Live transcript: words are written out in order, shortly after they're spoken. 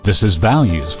This is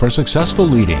Values for Successful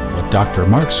Leading with Dr.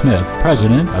 Mark Smith,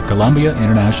 President of Columbia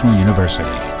International University.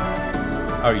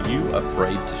 Are you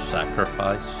afraid to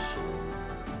sacrifice?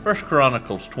 1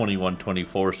 Chronicles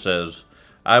 21:24 says,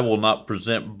 I will not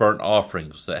present burnt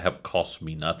offerings that have cost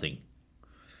me nothing.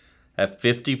 At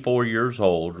 54 years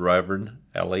old, Reverend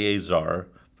Eleazar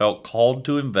felt called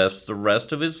to invest the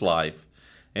rest of his life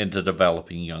into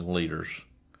developing young leaders.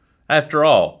 After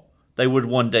all, they would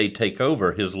one day take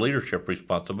over his leadership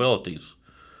responsibilities.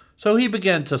 So he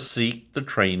began to seek the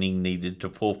training needed to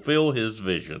fulfill his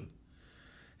vision.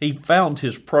 He found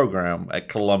his program at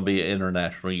Columbia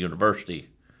International University.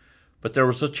 But there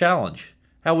was a challenge.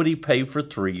 How would he pay for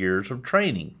 3 years of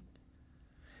training?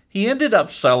 He ended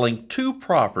up selling 2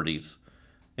 properties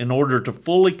in order to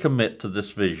fully commit to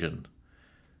this vision.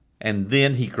 And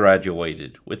then he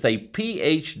graduated with a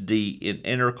PhD in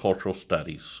intercultural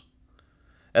studies.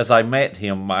 As I met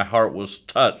him, my heart was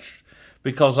touched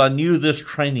because I knew this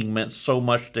training meant so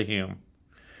much to him.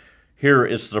 Here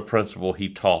is the principle he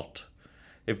taught.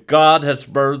 If God has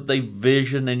birthed a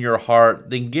vision in your heart,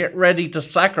 then get ready to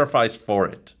sacrifice for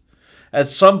it. At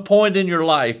some point in your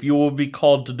life, you will be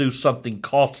called to do something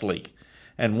costly.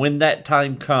 And when that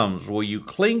time comes, will you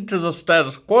cling to the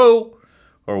status quo,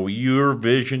 or will your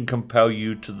vision compel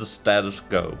you to the status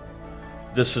quo?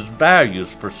 This is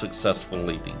Values for Successful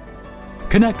Leading.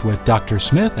 Connect with Dr.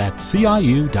 Smith at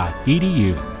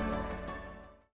ciu.edu.